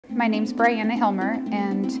My name's Briana Hilmer,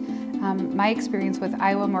 and my experience with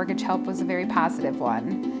Iowa Morgage Help was a very positive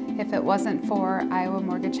one. If it wasn't for Iowa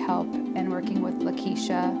Mortgage Help and working with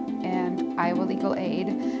Lakeisha and Iowa Legal Aid,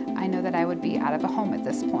 I know that I would be out of a home at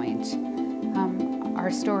this point.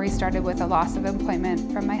 Our story started with a loss of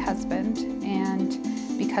employment from my husband, and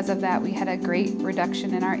because of that we had a great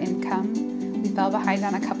reduction in our income. We fell behind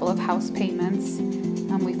on a couple of house payments.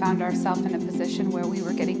 We found ourselves in a position where we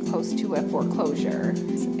were getting close to a foreclosure.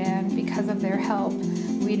 And because of their help,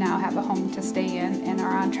 we now have a home to stay in and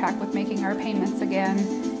are on track with making our payments again.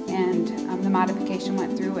 And the modification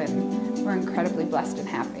went through and we're incredibly blessed and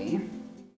happy.